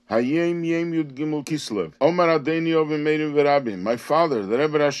Hayom Yom Yud Gimel Kislev. Omar Adeni Ovim Meirim V'Rabim. My father, the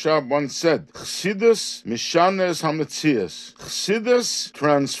Rebbe Rashab, once said, Chassidus mishanes hametzias. Chassidus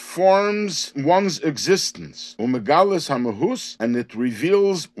transforms one's existence. Umegales hamahus, and it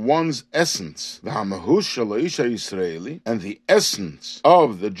reveals one's essence. The hamahus shel isha Yisraeli, and the essence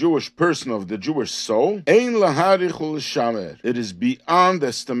of the Jewish person, of the Jewish soul, ein laharich u'l'shamer. It is beyond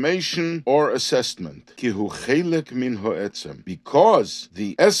estimation or assessment. Ki hu chelek min ha'etzem. Because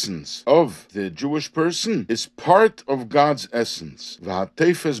the essence of the Jewish person is part of God's essence.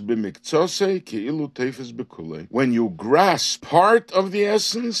 V'hatefes b'miktzosei ki'ilu tefes b'kulei. When you grasp part of the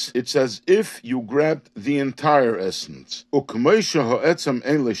essence, it's as if you grabbed the entire essence. Uk'meisha ha'etzem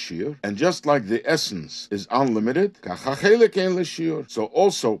ein l'shir, and just like the essence is unlimited, kacha chelek ein l'shir, so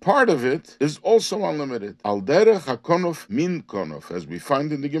also part of it is also unlimited. Al derech hakonof min konof, as we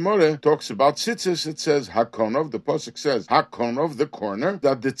find in the Gemara, talks about tzitzis. It says hakonof, the pasuk says hakonof, the corner,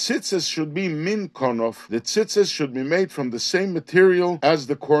 that the tzitzis should be min konof. The tzitzis should be made from the same material as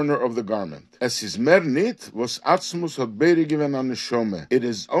the corner of the garment. Es is mer nit was atzmus hat beire given an neshome. It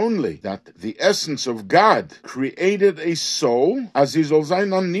is only that the essence of God created a soul, as is ol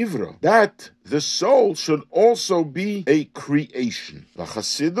zayin an nivra, that the soul should also be a creation. The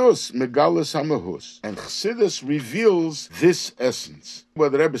Chassidus megales hamahus, and Chassidus reveals this essence.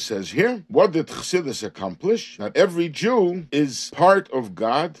 What the Rebbe says here, what did Chassidus accomplish? That every Jew is part of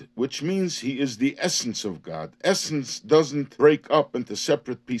God, which means he is the essence of God. Essence doesn't break up into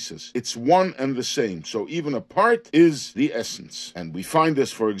separate pieces. It's one and the same. So even a part is the essence. And we find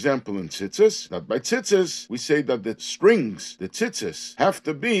this, for example, in tzitzis, that by tzitzis, we say that the strings, the tzitzis, have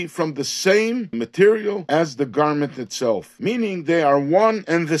to be from the same material as the garment itself, meaning they are one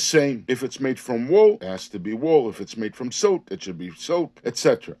and the same. If it's made from wool, it has to be wool. If it's made from silk, it should be silk,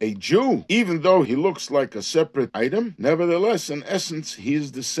 etc. A Jew, even though he looks like a separate item, nevertheless, in essence, he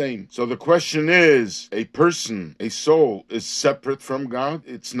is the same. So the question is, a person, a soul, is separate from God?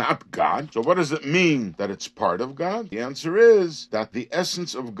 It's not God. So what does it mean that it's part of God? The answer is that the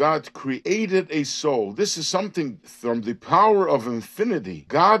essence of God created a soul. This is something from the power of infinity.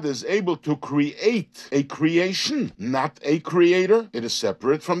 God is able to create a creation, not a creator. It is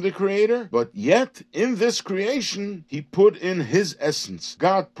separate from the creator, but yet in this creation, he put in his essence.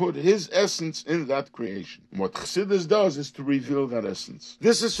 God put his essence in that creation. And what Chassidus does is to reveal that essence.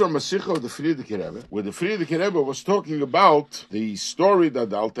 This is from a Sichos of the Frierdiker Rebbe, where the Frierdiker Rebbe was talking about the story that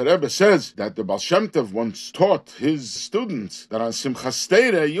the Alter Rebbe says that the Baal Shem Tov once taught his students that on Simchas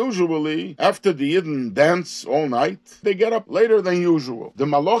Torah, usually after the Yidden dance all night, they get up later than usual. The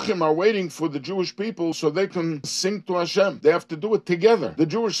Malachim are waiting for the Jewish people so they can sing to Hashem. They have to do it together. The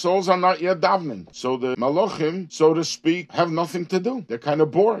Jewish souls are not yet davening. So the Malachim, so to speak, have nothing to do. They're kind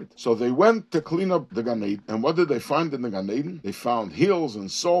of bored. So they went to clean up the Gan Eden. And what did they find in the Gan Eden? They found heels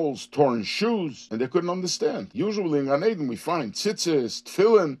and soles, torn shoes, and they couldn't understand. Usually in Gan Eden we find tzitzis,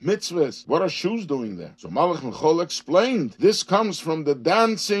 tefillin, mitzvahs. What are shoes doing there? So Malach Michal explained, this comes from the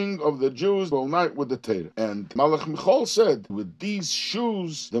dancing of the Jews all night with the Torah. And Malach Michal said, with these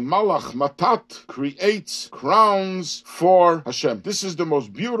shoes, the Malach Matat creates crowns for Hashem. This is the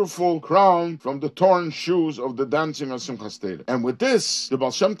most beautiful crown from the torn shoes of the dancing of Simchas Torah. And with this, the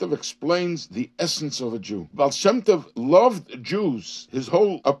Baal Shem Tov explains the essence of a Jew. Baal Shem Tov loved Jews. His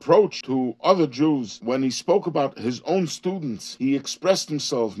whole approach to other Jews, when he spoke about his own students, he expressed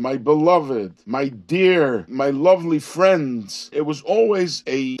himself, my beloved, my dear, my lovely friends. It was always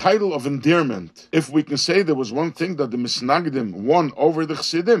a title of endearment. If we can say there was one thing that the Misnagdim won over the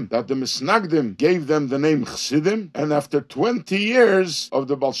Chassidim, that the Misnagdim gave them the name Chassidim, and after 20 years of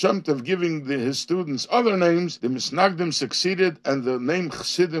the Baal Shem Tov giving his students other names, the Misnagdim succeeded, and the name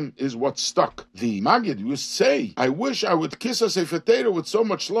Chassidim is what stuck. The Maggid used to say, I wish I would kiss a Sefer Torah with so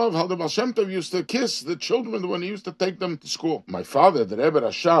much love how the Baal Shem Tov used to kiss the children when he used to take them to school. My father, the Rebbe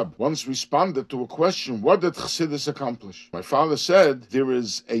Rashab, once responded to a question, what did Chassidus accomplish? My father said, there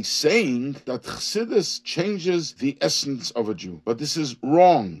is a saying that Chassidus changes the essence of a Jew. But this is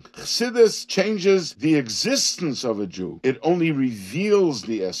wrong. Chassidus changes the existence of a Jew. It only reveals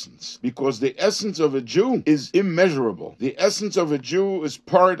the essence, because the essence of a Jew is immeasurable. The essence of a Jew is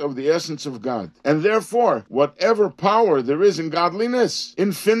part of the essence of God. And therefore, whatever power there is in godliness,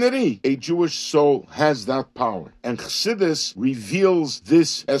 infinity, a Jewish soul has that power. And Chassidus reveals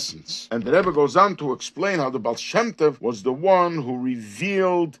this essence. essence. And the Rebbe goes on to explain how the Baal Shem Tov was the one who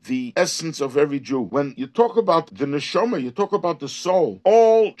revealed the essence of every Jew. When you talk about the neshama, you talk about the soul,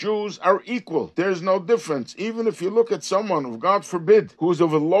 all Jews are equal. There's no difference. Even if you look at someone, of God forbid, who is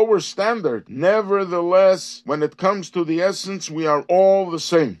of a lower standard, nevertheless, when it comes to the essence, we are all the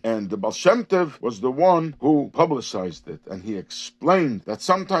same. And the Baal Shem Tov was the one who publicized it, and he explained that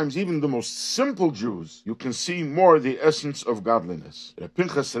sometimes even the most simple Jews, you can see more the essence of godliness.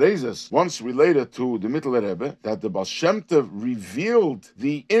 Pinchas Reizes once related to the Mittler Rebbe that the Baal Shem Tov revealed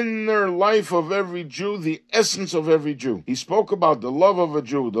the inner life of every Jew, the essence of every Jew. He spoke about the love of a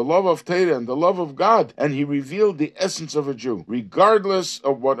Jew, the love of Torah, and the love of God, and he revealed the essence of a Jew. Regardless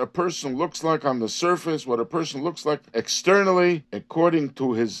of what a person looks like on the surface, what a person looks like externally, according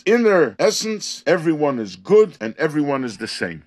to his inner essence, everyone is good and everyone is the same.